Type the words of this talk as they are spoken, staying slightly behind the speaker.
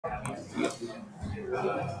Oh,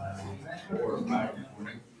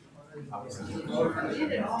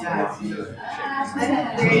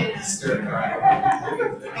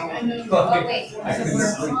 wait.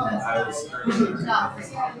 Not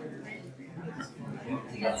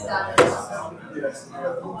That's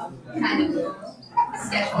kind of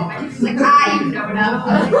sketchy. She's like, you know enough.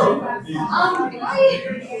 Do I?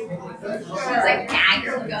 She was like, yeah,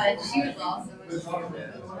 you're good. She was awesome.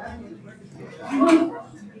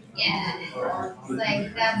 Yeah. It's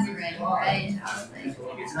like, that's great, right?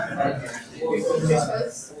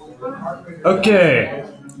 Okay, I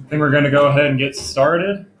think we're going to go ahead and get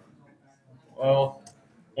started. Well,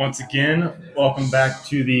 once again, welcome back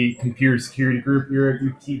to the Computer Security Group here at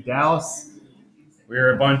UT Dallas.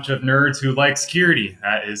 We're a bunch of nerds who like security.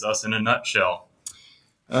 That is us in a nutshell.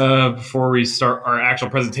 Before we start our actual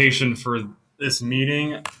presentation for this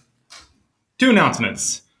meeting, 2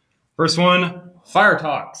 announcements. First one, Fire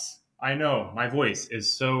Talks. I know my voice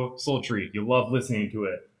is so sultry. You love listening to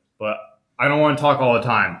it, but I don't want to talk all the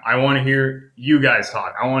time. I want to hear you guys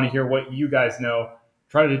talk. I want to hear what you guys know.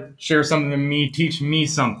 Try to share something to me, teach me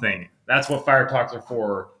something. That's what Fire Talks are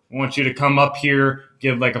for. I want you to come up here,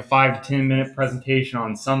 give like a 5 to 10 minute presentation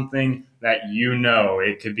on something that you know.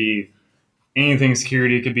 It could be anything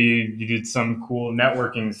security. It could be you did some cool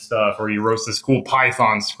networking stuff, or you wrote this cool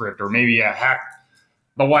Python script, or maybe you hacked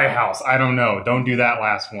the White House. I don't know. Don't do that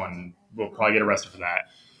last one. We'll probably get arrested for that.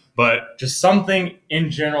 But just something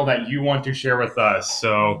in general that you want to share with us.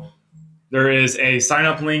 So there is a sign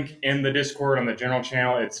up link in the Discord on the general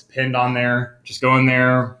channel. It's pinned on there. Just go in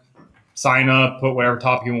there, sign up, put whatever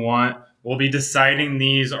topic you want. We'll be deciding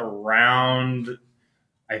these around,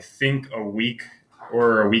 I think, a week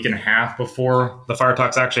or a week and a half before the Fire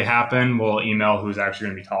Talks actually happen. We'll email who's actually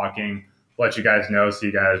going to be talking, let you guys know so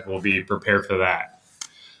you guys will be prepared for that.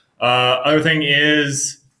 Other thing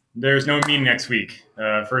is there's no meeting next week.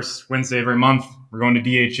 First Wednesday every month, we're going to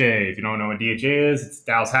DHA. If you don't know what DHA is, it's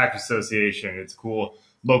Dallas Hackers Association. It's a cool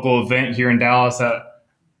local event here in Dallas that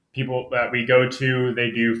people that we go to,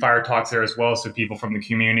 they do Fire Talks there as well. So people from the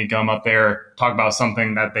community come up there, talk about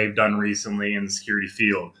something that they've done recently in the security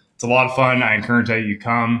field. It's a lot of fun. I encourage that you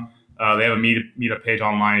come. They have a meetup page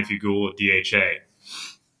online if you Google DHA.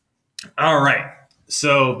 All right.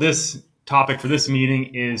 So this topic for this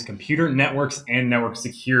meeting is computer networks and network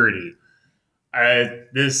security.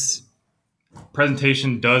 This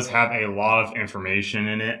presentation does have a lot of information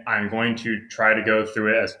in it. I'm going to try to go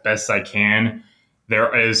through it as best I can.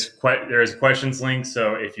 There is a questions link,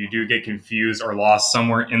 so if you do get confused or lost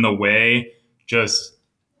somewhere in the way, just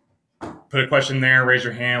put a question there, raise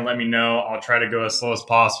your hand, let me know. I'll try to go as slow as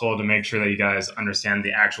possible to make sure that you guys understand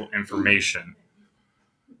the actual information.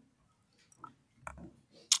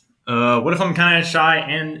 What if I'm kind of shy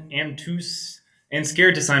and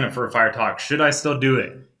scared to sign up for a Fire Talk? Should I still do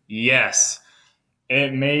it? Yes.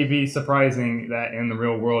 It may be surprising that in the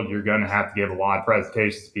real world, you're going to have to give a lot of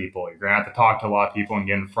presentations to people. You're going to have to talk to a lot of people and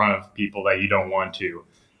get in front of people that you don't want to.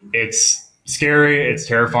 It's scary. It's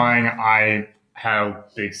terrifying. I had a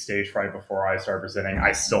big stage fright before I started presenting.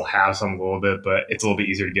 I still have some a little bit, but it's a little bit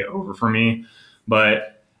easier to get over for me.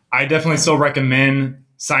 But I definitely still recommend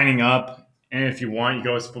signing up. And if you want, you can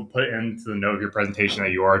always put into the note of your presentation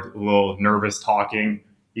that you are a little nervous talking.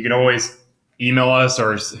 You can always email us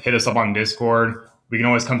or hit us up on Discord. We can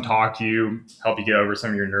always come talk to you, help you get over some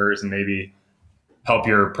of your nerves, and maybe help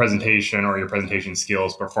your presentation or your presentation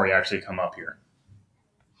skills before you actually come up here.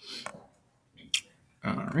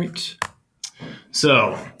 All right.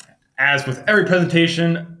 So, as with every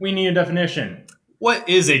presentation, we need a definition. What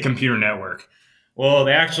is a computer network? Well,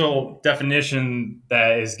 the actual definition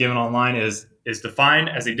that is given online is defined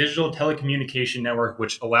as a digital telecommunication network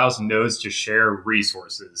which allows nodes to share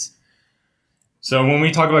resources. So when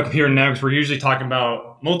we talk about computer networks, we're usually talking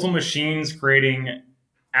about multiple machines creating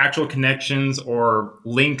actual connections or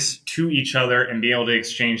links to each other and being able to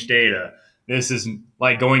exchange data. This is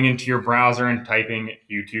like going into your browser and typing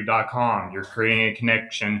youtube.com. You're creating a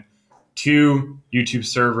connection to YouTube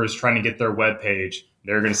servers trying to get their web page.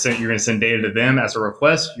 You're going to send data to them as a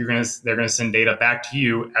request. They're going to send data back to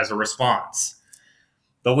you as a response.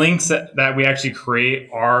 The links that we actually create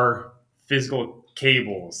are physical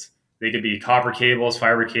cables. They could be copper cables,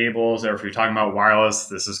 fiber cables, or if you're talking about wireless,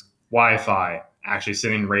 this is Wi-Fi, actually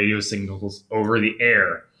sending radio signals over the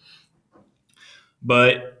air.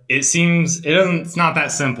 But it's not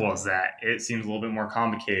that simple as that. It seems a little bit more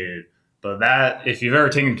complicated. But that, if you've ever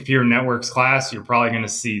taken a computer networks class, you're probably going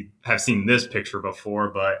to have seen this picture before.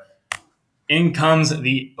 But in comes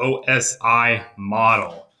the OSI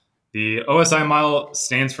model. The OSI model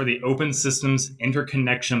stands for the Open Systems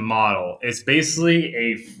Interconnection Model. It's basically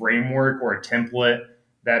a framework or a template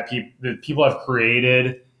that people have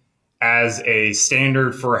created as a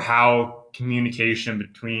standard for how communication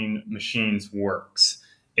between machines works.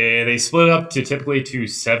 They split up to typically to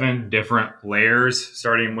 7 different layers,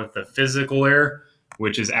 starting with the physical layer,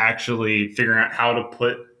 which is actually figuring out how to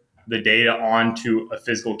put the data onto a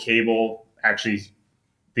physical cable, actually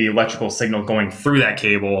the electrical signal going through that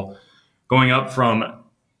cable, going up from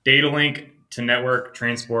data link to network,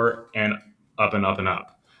 transport, and up and up and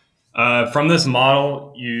up. From this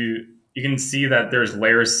model, you can see that there's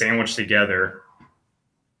layers sandwiched together.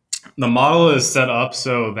 The model is set up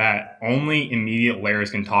so that only immediate layers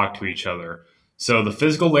can talk to each other. So the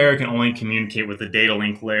physical layer can only communicate with the data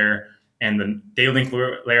link layer, and the data link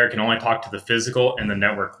layer can only talk to the physical and the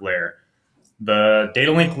network layer. The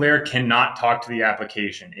data link layer cannot talk to the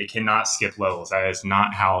application. It cannot skip levels. That is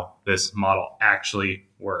not how this model actually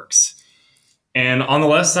works. And on the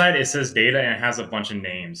left side, it says data and it has a bunch of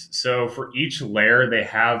names. So for each layer, they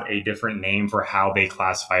have a different name for how they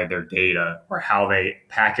classify their data or how they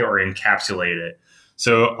pack it or encapsulate it.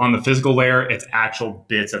 So on the physical layer, it's actual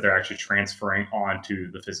bits that they're actually transferring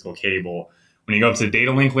onto the physical cable. When you go up to the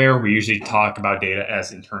data link layer, we usually talk about data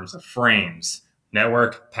as in terms of frames.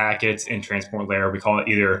 Network, packets, and transport layer, we call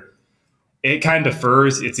it it kind of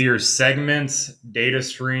differs. It's either segments, data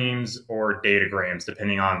streams, or datagrams,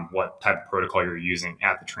 depending on what type of protocol you're using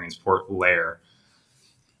at the transport layer.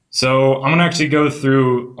 So I'm going to actually go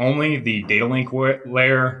through only the data link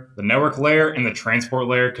layer, the network layer, and the transport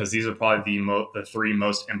layer, because these are probably the 3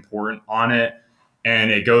 most important on it.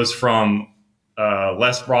 And it goes from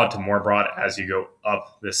less broad to more broad as you go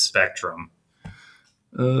up this spectrum.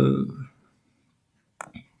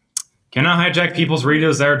 Can I hijack people's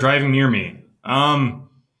radios that are driving near me?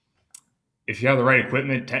 If you have the right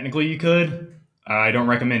equipment, technically you could. I don't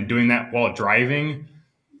recommend doing that while driving.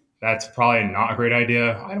 That's probably not a great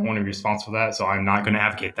idea. I don't want to be responsible for that, so I'm not going to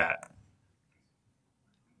advocate that.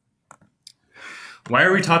 Why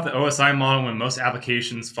are we taught the OSI model when most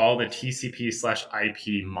applications follow the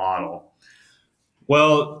TCP/IP model?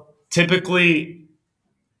 Well, typically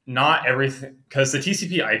not everything, because the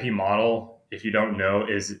TCP/IP model, if you don't know,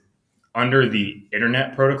 is under the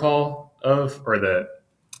internet protocol or the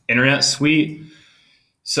internet suite.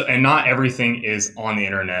 So, and not everything is on the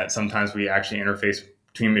internet. Sometimes we actually interface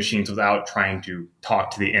between machines without trying to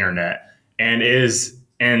talk to the internet. And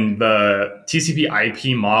the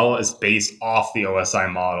TCP/IP model is based off the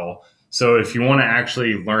OSI model. So if you want to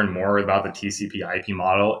actually learn more about the TCP/IP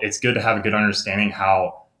model, it's good to have a good understanding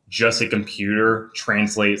how just a computer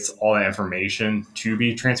translates all that information to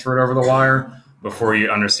be transferred over the wire before you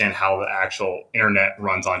understand how the actual internet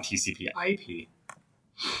runs on TCP/IP.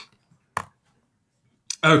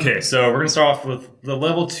 Okay, so we're going to start off with the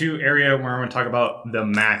level 2 area where I'm going to talk about the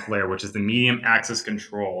MAC layer, which is the medium access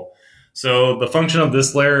control. So the function of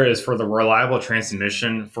this layer is for the reliable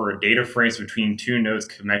transmission for data frames between 2 nodes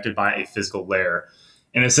connected by a physical layer.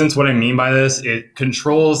 In a sense, what I mean by this, it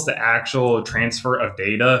controls the actual transfer of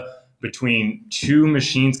data between 2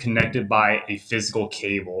 machines connected by a physical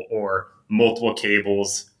cable or multiple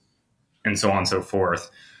cables, and so on and so forth.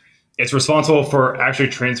 It's responsible for actually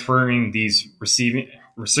transferring these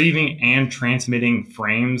receiving and transmitting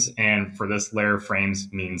frames, and for this layer, frames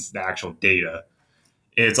means the actual data.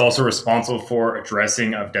 It's also responsible for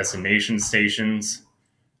addressing of destination stations,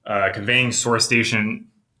 conveying source station,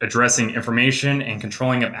 addressing information, and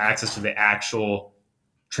controlling of access to the actual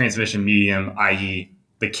transmission medium, i.e.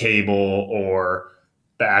 the cable or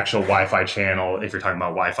the actual Wi-Fi channel if you're talking about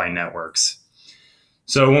Wi-Fi networks.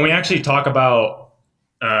 So when we actually talk about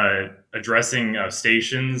addressing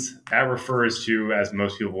stations, that refers to, as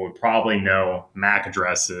most people would probably know, MAC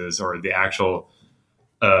addresses or the actual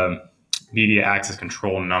media access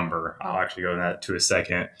control number. I'll actually go into that in a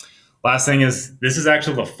second. Last thing is, this is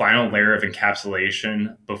actually the final layer of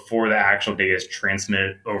encapsulation before the actual data is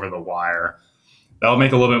transmitted over the wire. That'll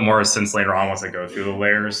make a little bit more sense later on once I go through the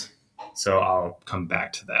layers. So I'll come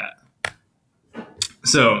back to that.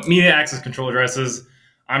 So media access control addresses,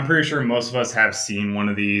 I'm pretty sure most of us have seen one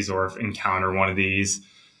of these or have encountered one of these.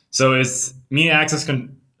 So it's media access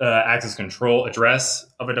control address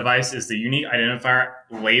of a device is the unique identifier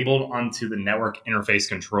labeled onto the network interface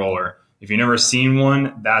controller. If you've never seen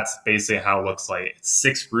one, that's basically how it looks like. It's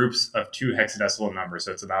 6 groups of 2 hexadecimal numbers.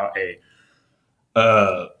 So it's about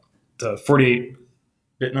the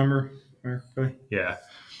 48-bit number. Yeah.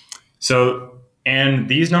 So, and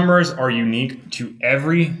these numbers are unique to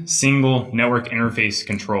every single network interface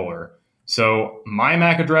controller. So my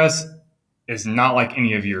MAC address is not like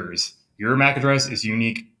any of yours. Your MAC address is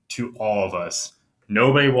unique to all of us.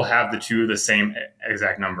 Nobody will have the same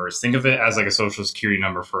exact numbers. Think of it as like a social security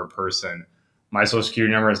number for a person. My social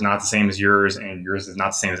security number is not the same as yours, and yours is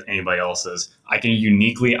not the same as anybody else's. I can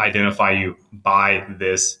uniquely identify you by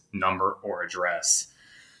this number or address.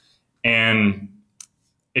 And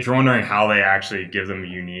if you're wondering how they actually give them a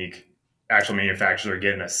unique, actual manufacturers are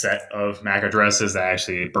getting a set of MAC addresses that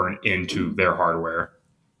actually burn into their hardware.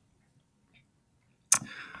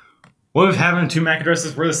 What if having 2 MAC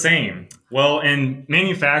addresses were the same? Well, in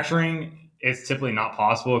manufacturing, it's typically not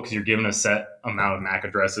possible because you're given a set amount of MAC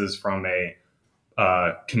addresses from a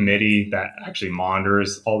committee that actually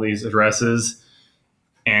monitors all these addresses.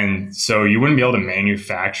 And so you wouldn't be able to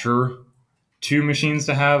manufacture 2 machines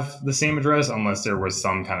to have the same address unless there was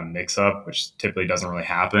some kind of mix-up, which typically doesn't really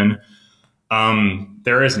happen.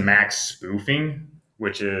 There is MAC spoofing,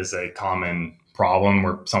 which is a common problem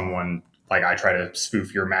where someone, like I try to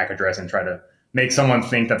spoof your MAC address and try to make someone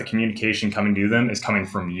think that the communication coming to them is coming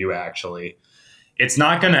from you actually. It's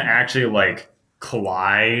not going to actually like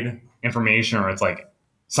collide information, or it's like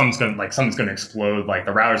something's going to explode. Like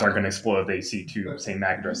the routers aren't going to explode if they see 2 same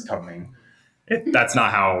MAC addresses coming. That's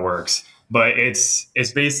not how it works. But it's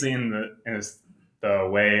basically in the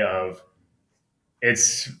way of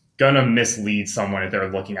it's going to mislead someone if they're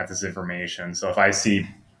looking at this information. So if I see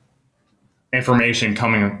information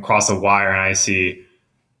coming across a wire and I see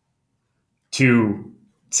 2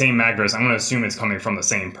 same MAC addresses, I'm going to assume it's coming from the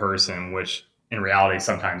same person, which in reality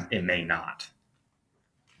sometimes it may not.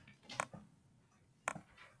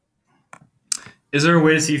 Is there a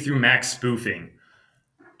way to see through MAC spoofing?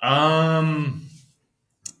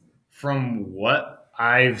 From what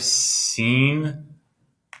I've seen,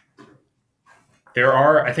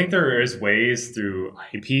 I think there is ways through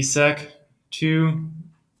IPsec to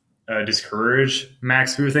discourage MAC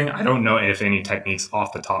spoofing. I don't know if any techniques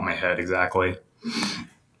off the top of my head exactly.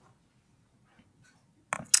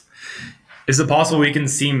 Is it possible we can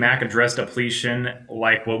see MAC address depletion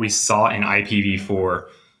like what we saw in IPv4?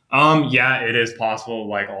 Yeah, it is possible.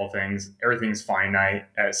 Like all things, everything's finite.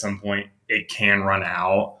 At some point, it can run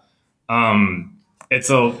out.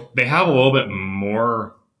 They have a little bit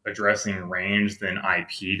more addressing range than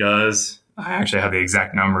IP does. I actually have the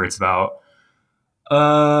exact number. It's about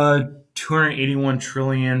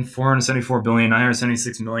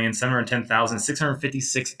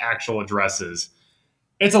 281,474,976,710,656 actual addresses.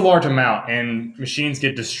 It's a large amount, and machines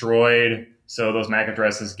get destroyed, so those MAC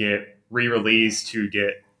addresses get re-released to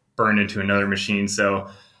get burned into another machine. So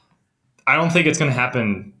I don't think it's going to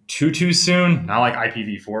happen too soon. Not like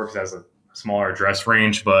IPv4 because it has a smaller address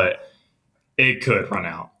range, but it could run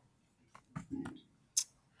out.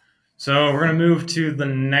 So we're going to move to the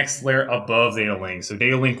next layer above data link. So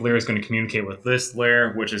data link layer is going to communicate with this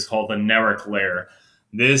layer, which is called the network layer.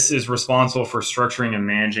 This is responsible for structuring and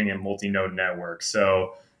managing a multi-node network.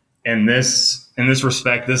 So in this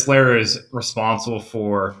respect, this layer is responsible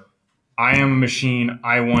for, I am a machine,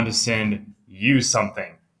 I want to send you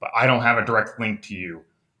something, but I don't have a direct link to you.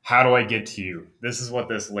 How do I get to you? This is what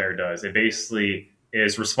this layer does. It basically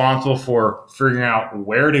is responsible for figuring out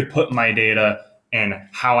where to put my data and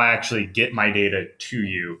how I actually get my data to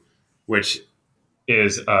you, which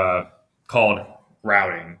is called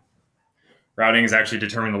routing. Routing is actually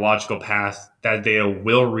determining the logical path that data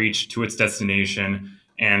will reach to its destination,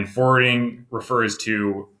 and forwarding refers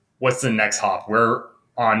to what's the next hop, where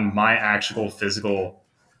on my actual physical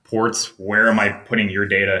ports, where am I putting your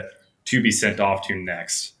data to be sent off to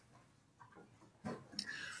next.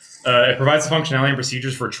 It provides the functionality and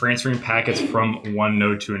procedures for transferring packets from one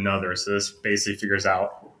node to another. So this basically figures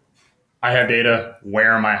out, I have data,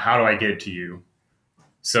 where am I, how do I get it to you?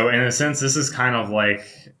 So in a sense, this is kind of like,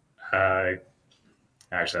 actually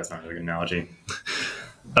that's not a really good analogy.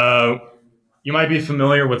 You might be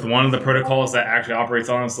familiar with one of the protocols that actually operates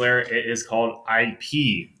on this layer. It is called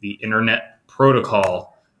IP, the Internet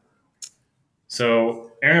Protocol.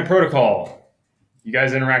 So Internet Protocol, you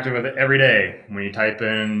guys interact with it every day. When you type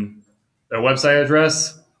in a website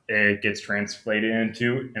address, it gets translated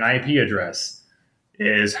into an IP address. It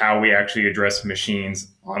is how we actually address machines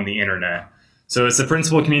on the internet. So it's the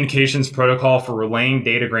principal communications protocol for relaying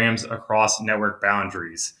datagrams across network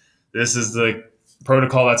boundaries. This is the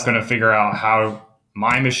protocol that's going to figure out how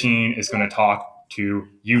my machine is going to talk to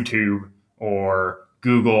YouTube or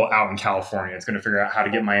Google out in California. It's going to figure out how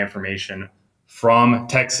to get my information from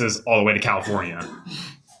Texas all the way to California.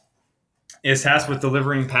 It's tasked with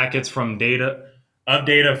delivering packets from data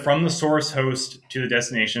from the source host to the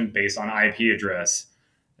destination based on IP address.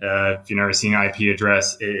 If you've never seen IP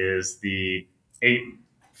address, it is the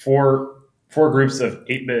four groups of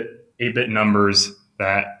 8-bit numbers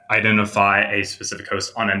that identify a specific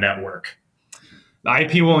host on a network. The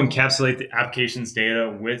IP will encapsulate the application's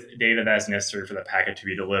data with data that is necessary for the packet to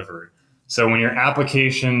be delivered. So when your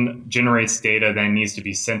application generates data that needs to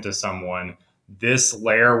be sent to someone, this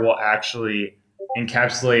layer will actually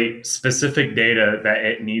encapsulate specific data that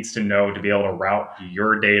it needs to know to be able to route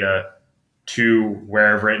your data to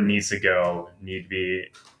wherever it needs to go. It need to be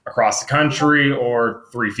across the country or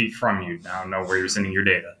 3 feet from you. I don't know where you're sending your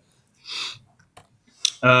data.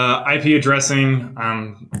 IP addressing,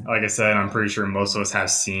 like I said, I'm pretty sure most of us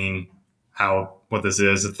have seen what this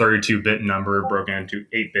is, a 32-bit number broken into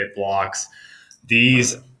 8-bit blocks.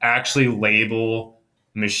 These actually label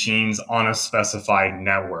machines on a specified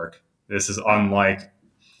network. This is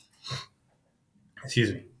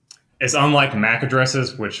it's unlike MAC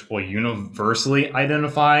addresses, which will universally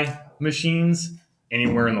identify machines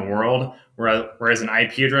anywhere in the world, whereas an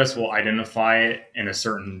IP address will identify it in a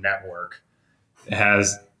certain network. It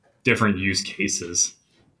has different use cases.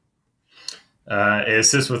 It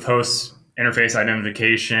assists with host interface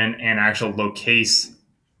identification and actual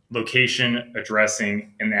location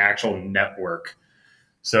addressing in the actual network.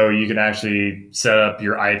 So you can actually set up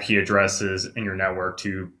your IP addresses in your network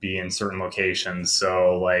to be in certain locations.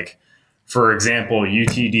 So like, for example,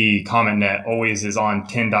 UTD CommentNet always is on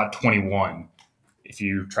 10.21. If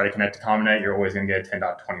you try to connect to CommentNet, you're always going to get a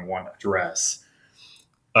 10.21 address.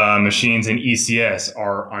 Machines in ECS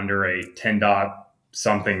are under a 10.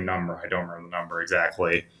 Something number. I don't remember the number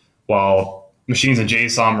exactly. While machines in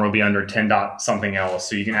JSON will be under 10. Something else.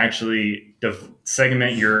 So you can actually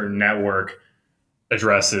segment your network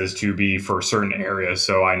addresses to be for certain areas.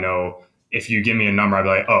 So I know if you give me a number, I'd be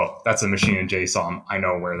like, oh, that's a machine in JSON. I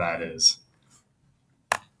know where that is.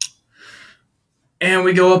 And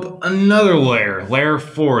we go up another layer, layer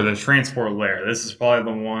 4, the transport layer. This is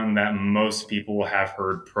probably the one that most people have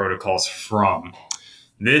heard protocols from.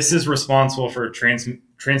 This is responsible for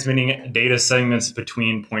transmitting data segments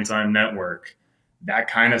between points on a network. That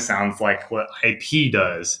kind of sounds like what IP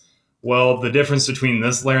does. Well, the difference between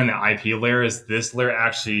this layer and the IP layer is this layer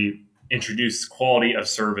actually introduces quality of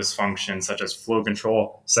service functions such as flow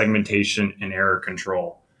control, segmentation, and error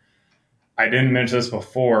control. I didn't mention this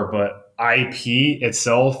before, but IP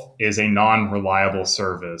itself is a non-reliable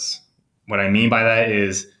service. What I mean by that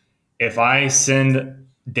is if I send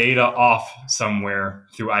data off somewhere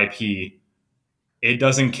through IP, it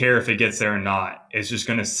doesn't care if it gets there or not. It's just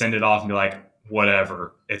going to send it off and be like,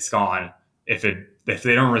 whatever, it's gone. If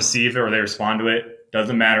they don't receive it or they respond to it,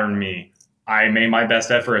 doesn't matter to me. I made my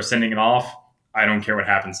best effort of sending it off. I don't care what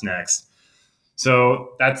happens next.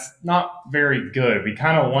 So that's not very good. We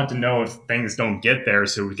kind of want to know if things don't get there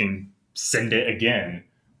so we can send it again.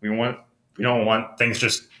 We don't want things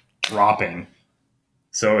just dropping.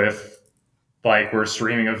 So if like we're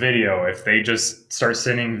streaming a video, if they just start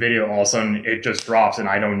sending video, all of a sudden it just drops and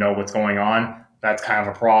I don't know what's going on, that's kind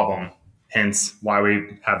of a problem. Hence why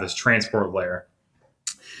we have this transport layer.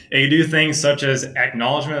 It can do things such as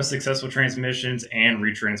acknowledgement of successful transmissions and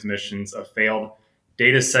retransmissions of failed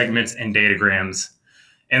data segments and datagrams.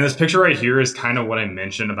 And this picture right here is kind of what I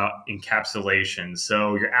mentioned about encapsulation.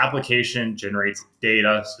 So your application generates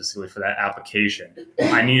data specifically for that application.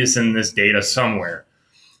 I need to send this data somewhere.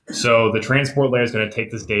 So the transport layer is going to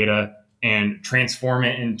take this data and transform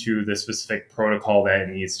it into the specific protocol that it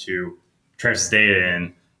needs to transfer data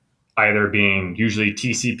in, either being usually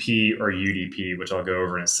TCP or UDP, which I'll go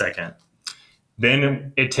over in a second.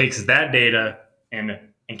 Then it takes that data and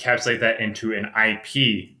encapsulate that into an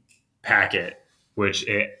IP packet, which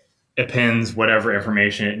it appends whatever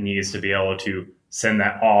information it needs to be able to send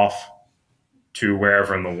that off to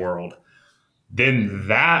wherever in the world. Then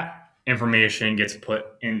that information gets put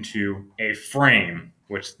into a frame,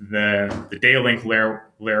 which the data link layer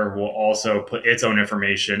will also put its own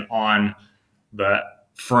information on the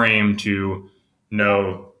frame to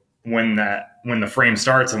know when the frame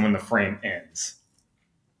starts and when the frame ends.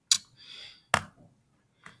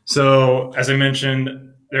 So as I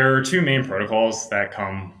mentioned, there are two main protocols that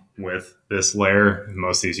come with this layer.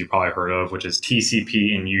 Most of these you probably heard of, which is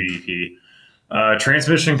TCP and UDP.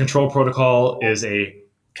 Transmission Control Protocol is a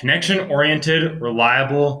connection-oriented,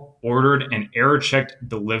 reliable, ordered, and error-checked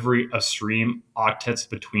delivery of stream octets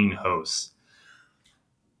between hosts.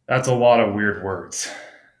 That's a lot of weird words.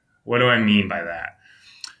 What do I mean by that?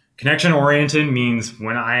 Connection-oriented means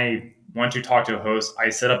when I want to talk to a host, I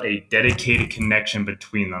set up a dedicated connection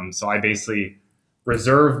between them. So I basically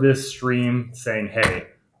reserve this stream saying, hey,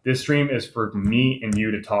 this stream is for me and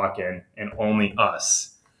you to talk in and only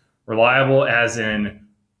us. Reliable as in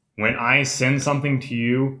when I send something to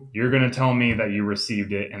you, you're going to tell me that you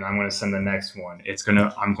received it and I'm going to send the next one.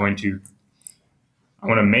 I'm I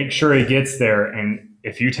want to make sure it gets there. And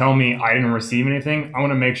if you tell me I didn't receive anything, I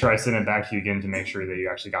want to make sure I send it back to you again to make sure that you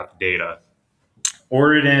actually got the data.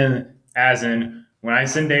 Ordered in, as in, when I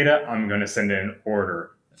send data, I'm going to send it in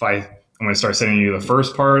order. I'm going to start sending you the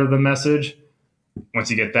first part of the message. Once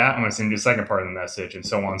you get that, I'm going to send you the second part of the message, and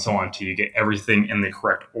so on and so on until you get everything in the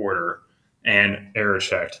correct order and error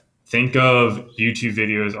checked. Think of YouTube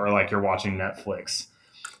videos are like you're watching Netflix.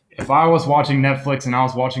 If I was watching Netflix and I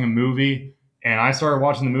was watching a movie and I started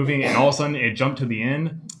watching the movie and all of a sudden it jumped to the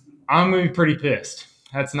end, I'm going to be pretty pissed.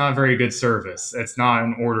 That's not very good service. It's not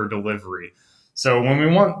an order delivery. So when we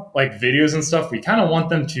want like videos and stuff, we kind of want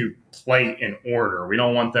them to play in order. We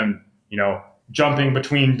don't want them, jumping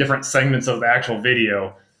between different segments of the actual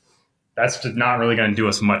video. That's just not really going to do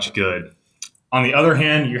us much good. On the other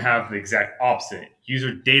hand, you have the exact opposite.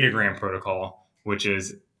 User datagram protocol, which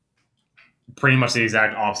is pretty much the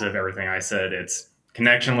exact opposite of everything I said. It's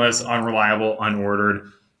connectionless, unreliable, unordered,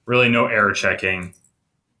 really no error checking.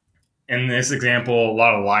 In this example, a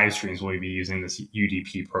lot of live streams will be using this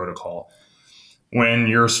UDP protocol. When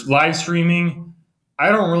you're live streaming, I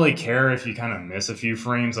don't really care if you kind of miss a few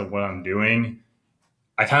frames of what I'm doing.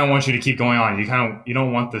 I kind of want you to keep going on. You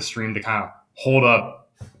don't want the stream to kind of hold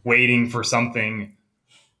up waiting for something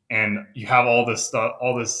and you have all this stuff,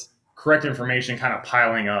 all this correct information kind of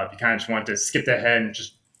piling up. You kind of just want to skip ahead and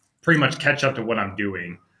just pretty much catch up to what I'm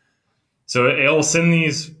doing. So it'll send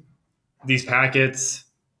these packets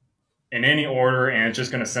in any order, and it's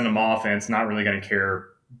just going to send them off, and it's not really going to care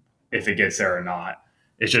if it gets there or not.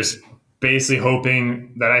 It's just basically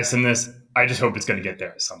hoping that I send this. I just hope it's going to get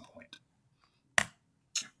there at some point.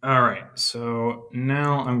 All right, so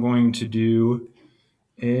now I'm going to do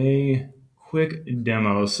a quick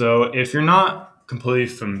demo. So if you're not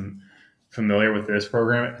completely familiar with this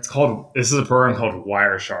program, this is a program called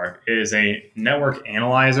Wireshark. It is a network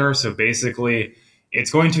analyzer. So basically,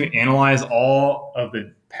 it's going to analyze all of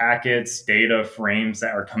the packets, data, frames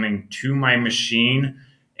that are coming to my machine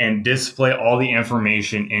and display all the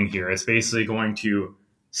information in here. It's basically going to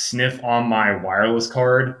sniff on my wireless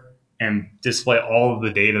card and display all of the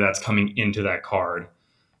data that's coming into that card.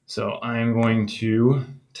 So I'm going to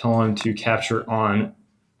tell them to capture on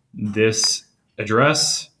this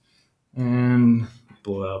address and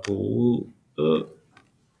blah, blah, blah.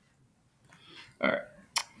 All right.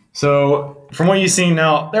 So from what you've seen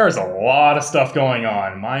now, there's a lot of stuff going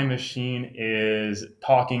on. My machine is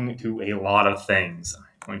talking to a lot of things. I'm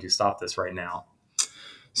going to stop this right now.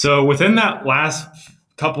 So within that last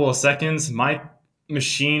couple of seconds, my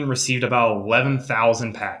machine received about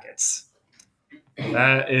 11,000 packets.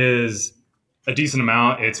 That is a decent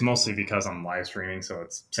amount. It's mostly because I'm live streaming, so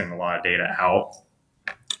it's sending a lot of data out.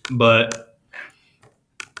 But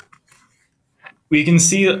we can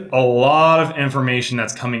see a lot of information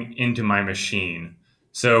that's coming into my machine.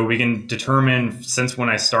 So we can determine since when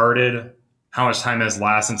I started, how much time has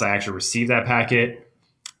elapsed since I actually received that packet,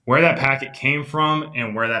 where that packet came from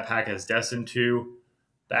and where that packet is destined to,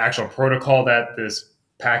 the actual protocol that this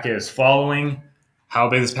packet is following, how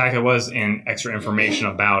big this packet was, and extra information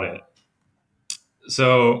about it.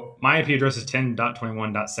 So my IP address is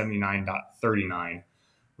 10.21.79.39.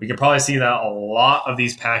 We can probably see that a lot of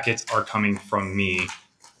these packets are coming from me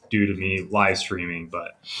due to me live streaming,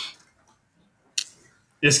 but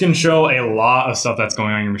this can show a lot of stuff that's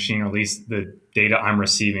going on in your machine, or at least the data I'm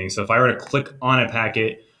receiving. So if I were to click on a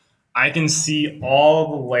packet, I can see all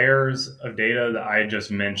the layers of data that I just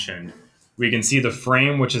mentioned. We can see the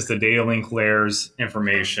frame, which is the data link layers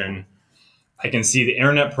information. I can see the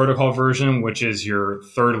internet protocol version, which is your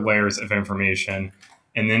third layers of information.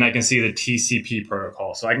 And then I can see the TCP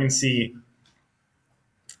protocol. So I can see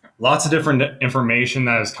lots of different information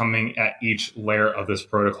that is coming at each layer of this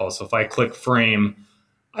protocol. So if I click frame,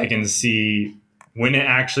 I can see when it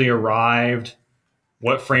actually arrived,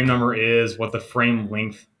 what frame number is, what the frame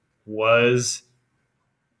length was.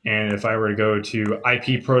 And if I were to go to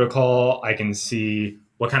IP protocol, I can see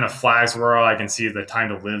what kind of flags were on. I can see the time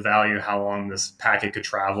to live value, how long this packet could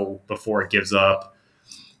travel before it gives up,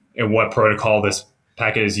 and what protocol this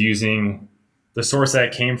packet is using, the source that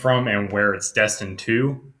it came from, and where it's destined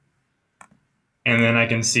to. And then I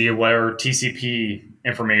can see whatever TCP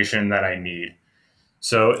information that I need.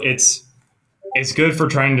 So it's good for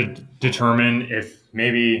trying to determine if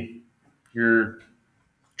maybe you're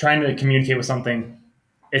trying to communicate with something,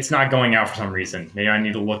 it's not going out for some reason. Maybe I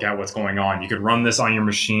need to look at what's going on. You could run this on your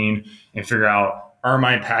machine and figure out, are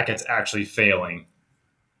my packets actually failing?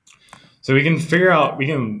 So we can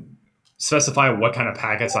specify what kind of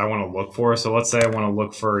packets I want to look for. So let's say I want to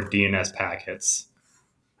look for DNS packets.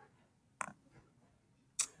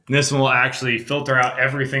 This will actually filter out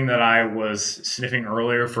everything that I was sniffing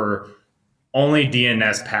earlier for only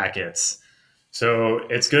DNS packets. So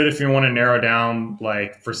it's good if you want to narrow down,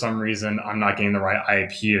 like for some reason I'm not getting the right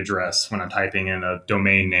IP address when I'm typing in a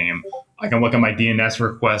domain name. I can look at my DNS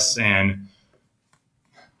requests and,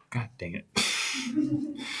 God dang it.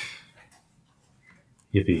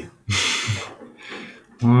 Yippee.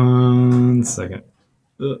 1 second.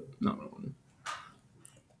 No.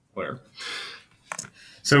 Whatever.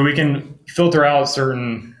 So we can filter out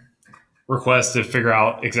certain requests to figure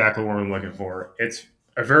out exactly what we're looking for. It's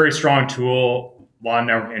a very strong tool. A lot of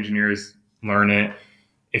network engineers learn it.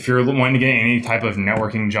 If you're wanting to get any type of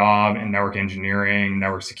networking job in network engineering,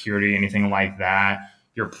 network security, anything like that,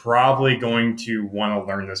 you're probably going to want to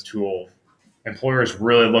learn this tool. Employers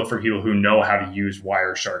really look for people who know how to use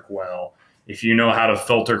Wireshark well. If you know how to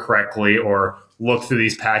filter correctly or look through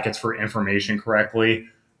these packets for information correctly,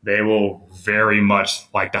 they will very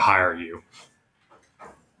much like to hire you.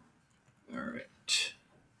 All right.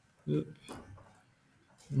 Oop.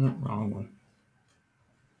 No, wrong one.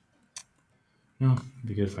 No, it'd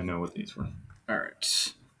be good if I know what these were. All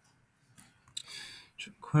right.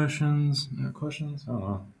 Questions? No questions? I don't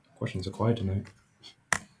know. Questions are quiet tonight.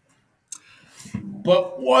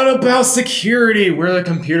 But what about security? We're the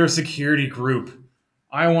computer security group.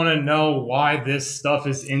 I want to know why this stuff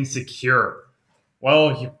is insecure.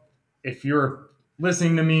 Well, if you're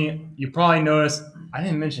listening to me, you probably noticed I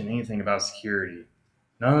didn't mention anything about security.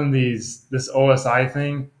 None of this OSI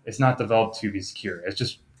thing, it's not developed to be secure. It's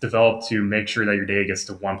just developed to make sure that your data gets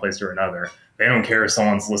to one place or another. They don't care if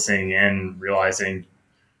someone's listening in, realizing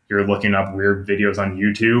you're looking up weird videos on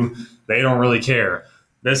YouTube. They don't really care.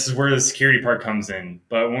 This is where the security part comes in.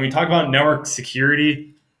 But when we talk about network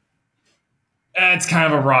security, it's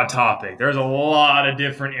kind of a broad topic. There's a lot of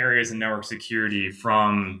different areas in network security,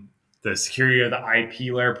 from the security of the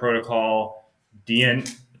IP layer protocol,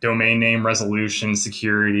 domain name resolution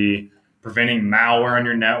security, preventing malware on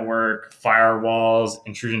your network, firewalls,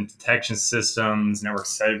 intrusion detection systems, network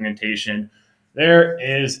segmentation. There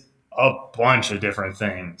is a bunch of different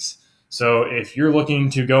things. So if you're looking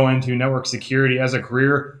to go into network security as a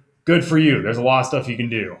career, good for you. There's a lot of stuff you can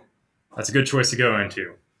do. That's a good choice to go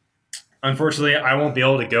into. Unfortunately, I won't be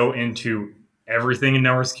able to go into everything in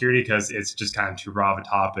network security because it's just kind of too broad of a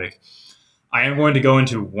topic. I am going to go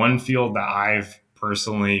into one field that I've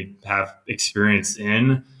personally have experience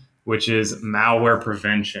in, which is malware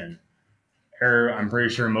prevention. I'm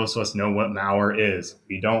pretty sure most of us know what malware is.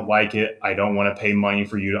 We don't like it. I don't want to pay money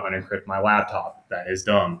for you to unencrypt my laptop. That is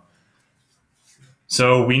dumb.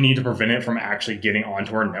 So we need to prevent it from actually getting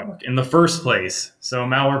onto our network in the first place. So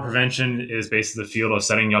malware prevention is basically the field of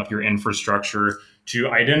setting up your infrastructure to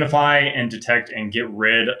identify and detect and get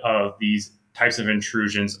rid of these types of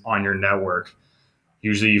intrusions on your network.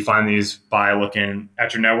 Usually you find these by looking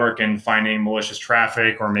at your network and finding malicious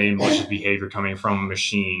traffic or maybe malicious behavior coming from a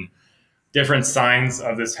machine. Different signs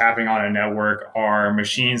of this happening on a network are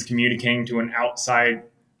machines communicating to an outside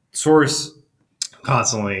source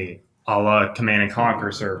constantly, a la Command and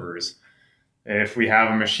Conquer servers. If we have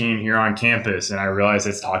a machine here on campus and I realize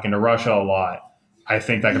it's talking to Russia a lot, I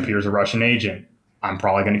think that computer's a Russian agent. I'm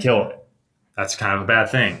probably going to kill it. That's kind of a bad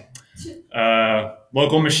thing.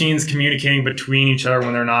 Local machines communicating between each other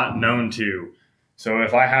when they're not known to. So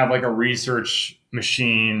if I have like a research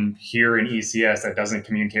machine here in ECS that doesn't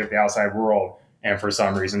communicate with the outside world and for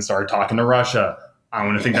some reason start talking to Russia, I'm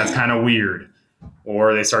going to think that's kind of weird.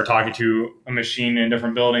 Or they start talking to a machine in a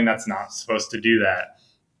different building that's not supposed to do that.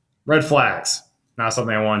 Red flags, not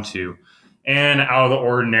something I want to. And out of the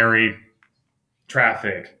ordinary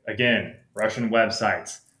traffic. Again, Russian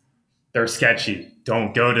websites. They're sketchy.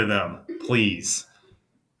 Don't go to them, please.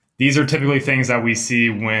 These are typically things that we see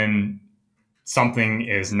when something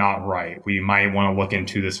is not right. We might want to look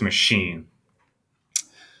into this machine.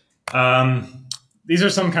 These are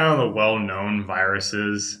some kind of the well-known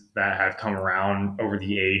viruses that have come around over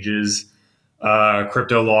the ages.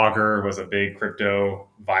 CryptoLogger was a big crypto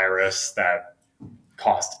virus that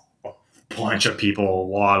cost a bunch of people a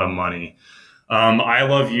lot of money. I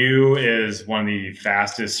Love You is one of the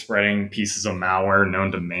fastest spreading pieces of malware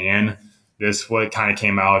known to man. This what kind of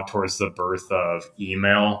came out towards the birth of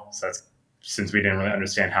email. So that's, since we didn't really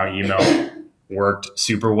understand how email worked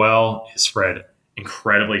super well, it spread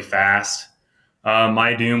incredibly fast.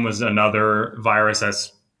 MyDoom was another virus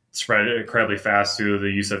that's spread incredibly fast through the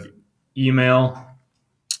use of email.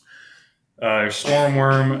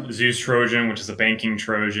 Stormworm, Zeus Trojan, which is a banking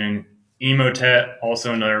Trojan. Emotet,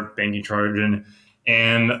 also another banking Trojan.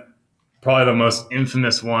 And probably the most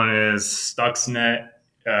infamous one is Stuxnet.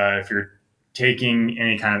 If you're taking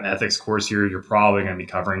any kind of ethics course here, you're probably going to be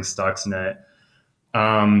covering Stuxnet.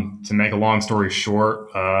 To make a long story short,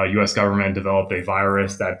 U.S. government developed a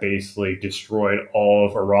virus that basically destroyed all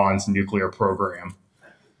of Iran's nuclear program.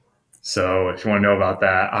 So if you want to know about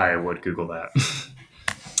that, I would Google that.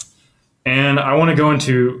 And I want to go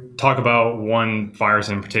into talk about one virus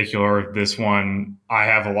in particular. This one I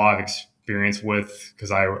have a lot of experience with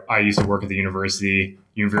because I used to work at the university.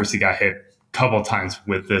 University got hit a couple of times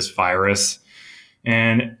with this virus.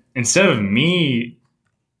 And instead of me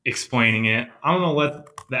explaining it, I'm going to let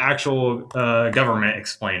the actual government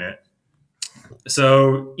explain it.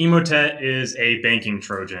 So Emotet is a banking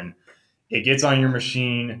Trojan. It gets on your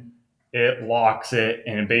machine, it locks it,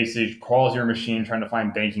 and it basically crawls your machine trying to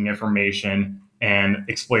find banking information and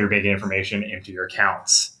exploit your banking information into your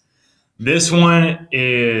accounts. This one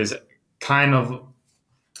is kind of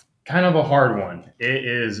a hard one. It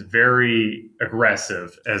is very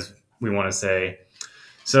aggressive, as we want to say.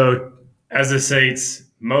 So as it states,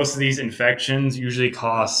 most of these infections usually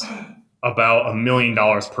cost about $1 million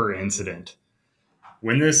per incident.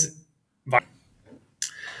 When this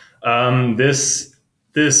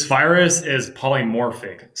virus is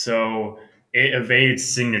polymorphic, so it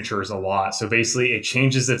evades signatures a lot. So basically, it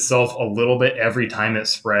changes itself a little bit every time it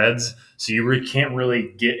spreads. So you can't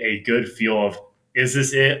really get a good feel of, is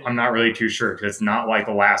this it? I'm not really too sure because it's not like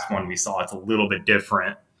the last one we saw. It's a little bit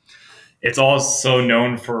different. It's also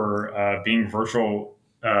known for being virtual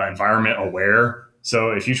environment aware.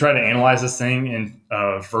 So if you try to analyze this thing in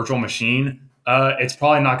a virtual machine, it's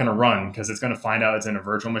probably not going to run because it's going to find out it's in a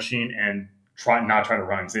virtual machine and not try to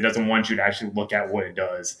run. So it doesn't want you to actually look at what it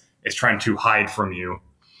does. It's trying to hide from you.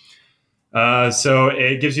 So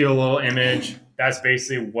it gives you a little image. That's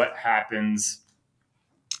basically what happens.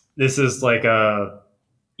 This is like a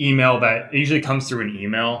email that usually comes through an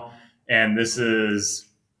email. And this is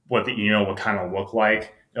what the email will kind of look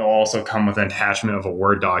like. It'll also come with an attachment of a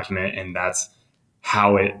Word document, and that's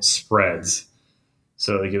how it spreads.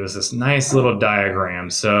 So they give us this nice little diagram.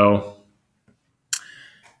 So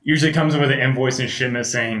usually comes with an invoice and shipment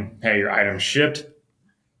saying, hey, your item's shipped.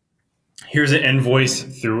 Here's an invoice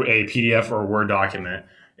through a PDF or a Word document.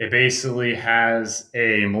 It basically has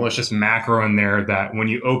a malicious macro in there that when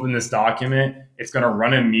you open this document, it's going to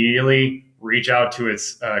run immediately, reach out to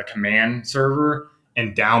its command server,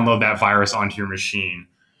 and download that virus onto your machine.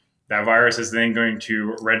 That virus is then going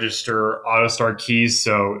to register auto start keys.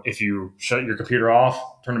 So if you shut your computer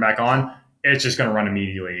off, turn it back on, it's just going to run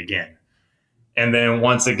immediately again. And then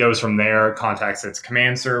once it goes from there, it contacts its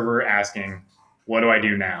command server asking, what do I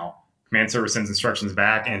do now? Command server sends instructions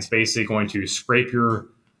back, and it's basically going to scrape your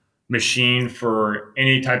machine for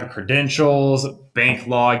any type of credentials, bank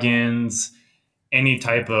logins, any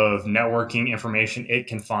type of networking information it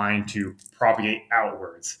can find to propagate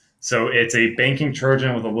outwards. So it's a banking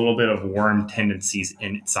Trojan with a little bit of worm tendencies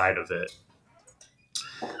inside of it.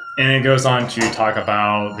 And it goes on to talk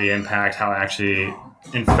about the impact, how it actually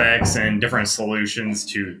infects, and different solutions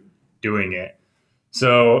to doing it.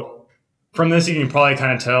 So from this, you can probably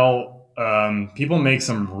kind of tell people make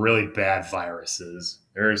some really bad viruses.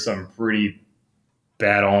 There are some pretty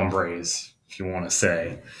bad hombres, if you want to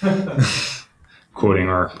say, quoting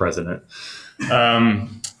our president.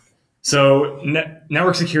 So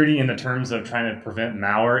network security in the terms of trying to prevent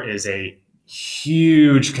malware is a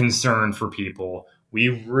huge concern for people. We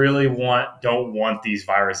really don't want these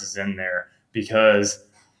viruses in there because,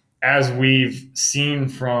 as we've seen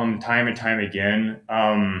from time and time again,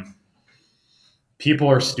 people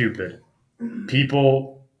are stupid.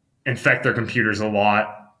 People infect their computers a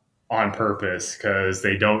lot on purpose because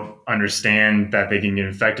they don't understand that they can get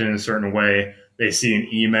infected in a certain way. They see an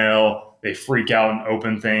email, they freak out and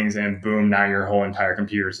open things, and boom, now your whole entire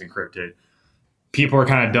computer is encrypted. People are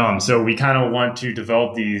kind of dumb. So we kind of want to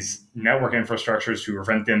develop these network infrastructures to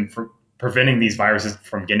prevent them from preventing these viruses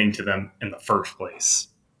from getting to them in the first place.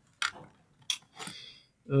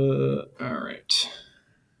 All right.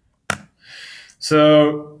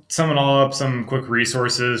 So summing all up, some quick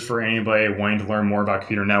resources for anybody wanting to learn more about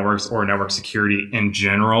computer networks or network security in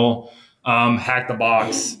general. Hack the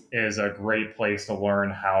Box is a great place to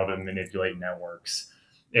learn how to manipulate networks.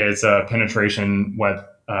 It's a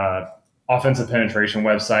offensive penetration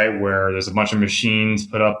website where there's a bunch of machines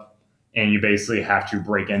put up and you basically have to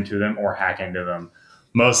break into them or hack into them.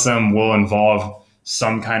 Most of them will involve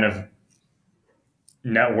some kind of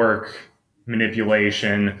network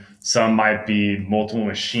manipulation. Some might be multiple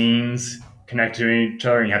machines connected to each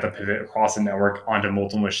other, and you have to pivot across the network onto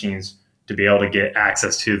multiple machines to be able to get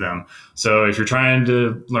access to them. So if you're trying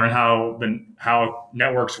to learn how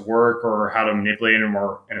networks work or how to manipulate them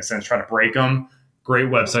or, in a sense, try to break them, great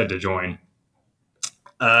website to join.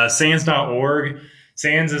 SANS.org.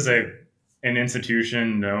 SANS is an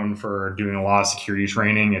institution known for doing a lot of security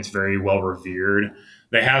training. It's very well revered.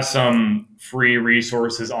 They have some free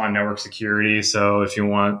resources on network security. So if you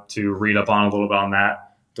want to read up on a little bit on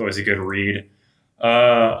that, it's always a good read.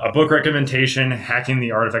 A book recommendation, Hacking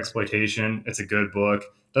the Art of Exploitation. It's a good book.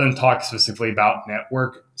 Doesn't talk specifically about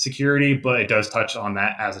network security, but it does touch on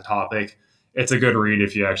that as a topic. It's a good read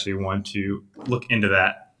if you actually want to look into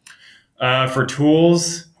that. For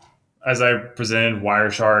tools, as I presented,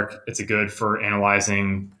 Wireshark, it's a good for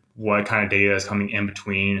analyzing what kind of data is coming in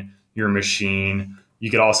between your machine. You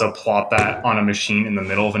could also plot that on a machine in the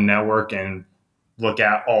middle of a network and look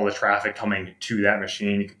at all the traffic coming to that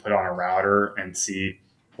machine. You can put it on a router and see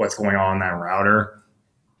what's going on in that router.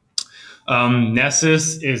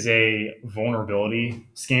 Nessus is a vulnerability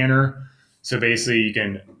scanner. So basically you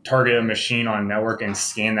can target a machine on a network and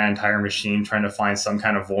scan that entire machine, trying to find some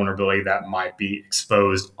kind of vulnerability that might be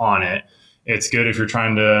exposed on it. It's good if you're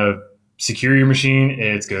trying to secure your machine.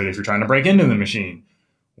 It's good if you're trying to break into the machine.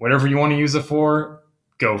 Whatever you want to use it for,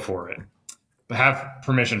 go for it. But have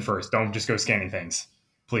permission first. Don't just go scanning things,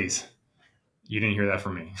 please. You didn't hear that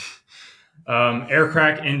from me.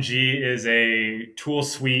 Aircrack NG is a tool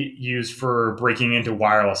suite used for breaking into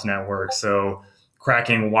wireless networks. So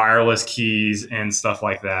cracking wireless keys and stuff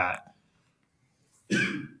like that.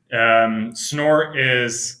 Snort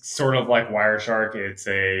is sort of like Wireshark. It's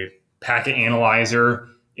a packet analyzer.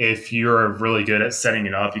 If you're really good at setting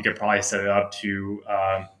it up, you could probably set it up to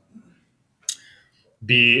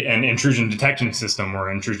be an intrusion detection system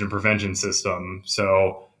or intrusion prevention system.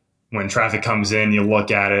 So when traffic comes in, you look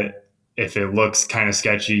at it. If it looks kind of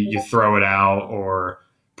sketchy, you throw it out or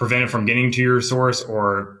prevent it from getting to your source,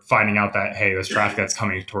 or finding out that, hey, this traffic that's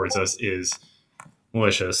coming towards us is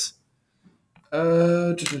malicious.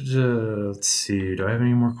 Let's see. Do I have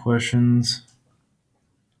any more questions?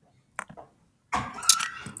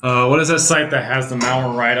 What is that site that has the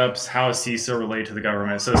malware write-ups? How is CISA related to the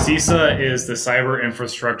government? So CISA is the Cyber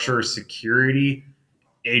Infrastructure Security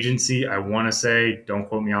Agency, I want to say. Don't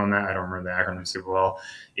quote me on that. I don't remember the acronym super well.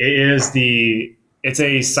 It's a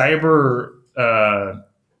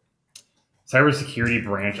cybersecurity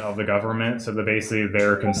branch of the government. So basically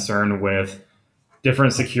they're concerned with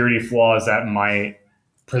different security flaws that might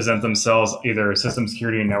present themselves, either system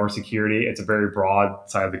security and network security. It's a very broad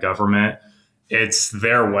side of the government. It's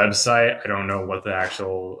their website. I don't know what the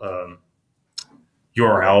actual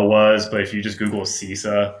URL was, but if you just Google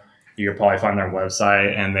CISA, you could probably find their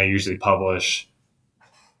website, and they usually publish,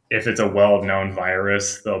 if it's a well-known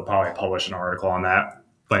virus, they'll probably publish an article on that,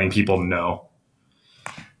 letting people know.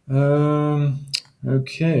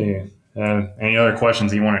 Okay. Any other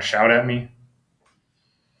questions that you want to shout at me?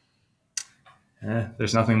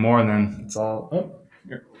 There's nothing more, then it's all. Oh,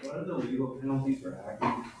 here. What are the legal penalties for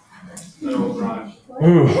hacking?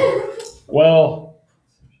 Well,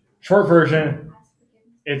 short version,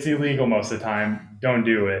 it's illegal most of the time. Don't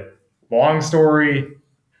do it. Long story,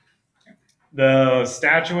 the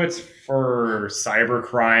statutes for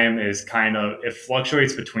cybercrime it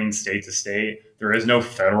fluctuates between state to state. There is no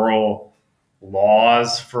federal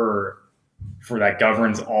laws for that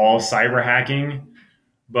governs all cyber hacking,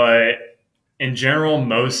 but in general,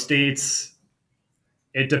 most states,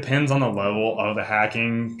 it depends on the level of the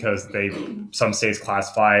hacking, because some states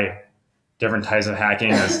classify different types of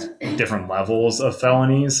hacking as different levels of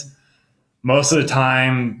felonies. Most of the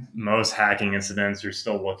time, most hacking incidents, you're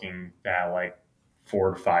still looking at like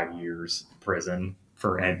 4 to 5 years in prison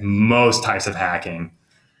for most types of hacking.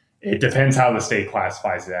 It depends how the state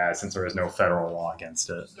classifies it as, since there is no federal law against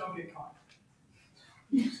it. Just don't get caught.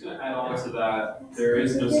 Just going to add on to that, there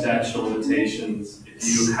is no statute of limitations if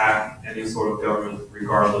you hack any sort of government,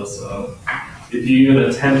 regardless of, if you even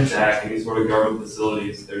attempt to hack any sort of government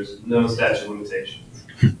facilities, there's no statute of limitations.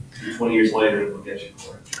 20 years later, it'll get you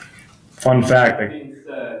for it. Fun fact. That being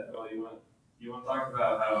said, you want to talk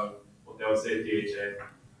about what they would say at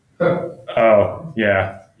DHA? Oh,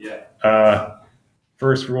 yeah. Yeah.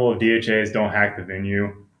 First rule of DHA is don't hack the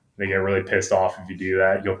venue. They get really pissed off if you do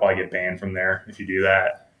that. You'll probably get banned from there if you do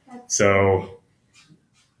that. So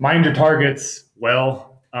mind your targets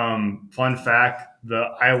well. Fun fact, the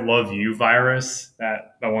I Love You virus,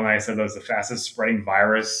 the one I said that was the fastest spreading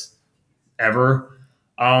virus ever.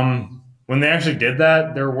 When they actually did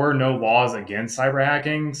that, there were no laws against cyber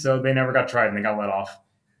hacking, so they never got tried and they got let off.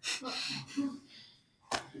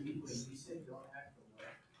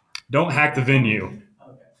 Don't hack the venue.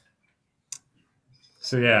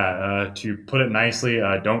 So yeah, to put it nicely,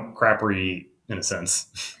 don't crap where you eat, in a sense.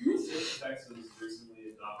 The state of Texas recently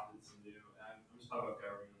adopted some new, and I'm just talking about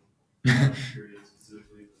government security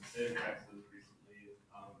specifically, but the state of Texas recently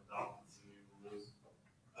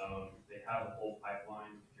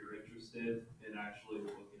interested in actually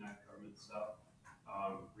looking at government stuff,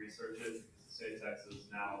 research it. Because the state of Texas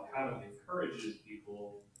now kind of encourages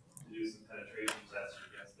people to do some penetration tests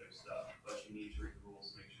against their stuff, but you need to read the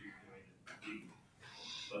rules to make sure you're doing it legally.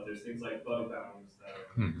 But there's things like bug bounties that are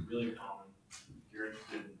really common. If you're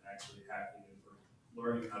interested in actually hacking it or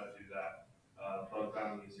learning how to do that, bug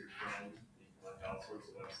bounty is your friend. You can like all sorts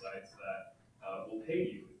of websites that will pay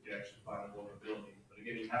you if you actually find a vulnerability. But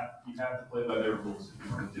again, you have to play by their rules if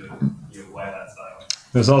you want to do it, by that style.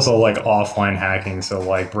 There's also like offline hacking, so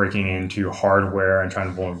like breaking into hardware and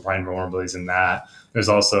trying to find vulnerabilities in that. There's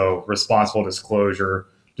also responsible disclosure,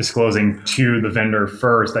 disclosing to the vendor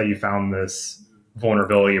first that you found this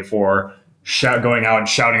vulnerability before going out and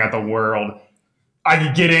shouting at the world, I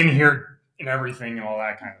could get in here and everything and all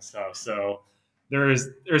that kind of stuff. So there's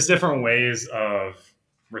different ways of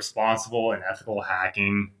responsible and ethical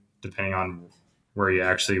hacking depending on where you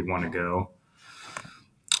actually want to go.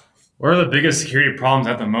 What are the biggest security problems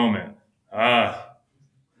at the moment?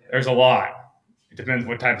 There's a lot. It depends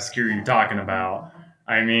what type of security you're talking about.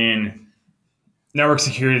 I mean, network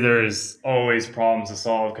security, there's always problems to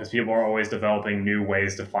solve because people are always developing new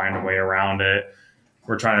ways to find a way around it.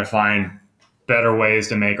 We're trying to find better ways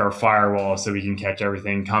to make our firewall so we can catch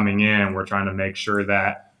everything coming in. We're trying to make sure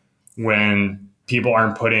that when people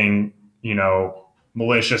aren't putting,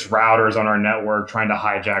 malicious routers on our network, trying to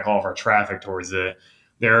hijack all of our traffic towards it.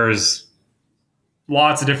 There's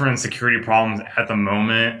lots of different security problems at the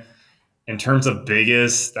moment. In terms of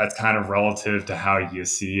biggest, that's kind of relative to how you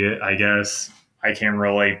see it, I guess. I can't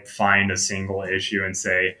really find a single issue and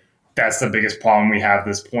say, that's the biggest problem we have at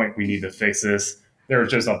this point. We need to fix this. There's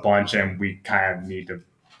just a bunch and we kind of need to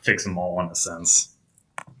fix them all in a sense.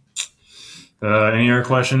 Any other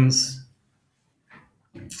questions?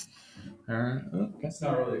 All right. Okay. That's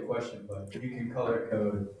not really a question, but you can color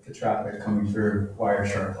code the traffic coming through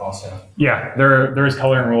Wireshark also. Yeah, there's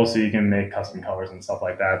coloring rules so you can make custom colors and stuff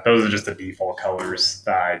like that. Those are just the default colors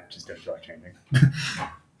that I just didn't feel like changing.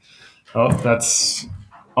 Oh, that's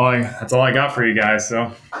all I got for you guys.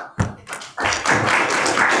 So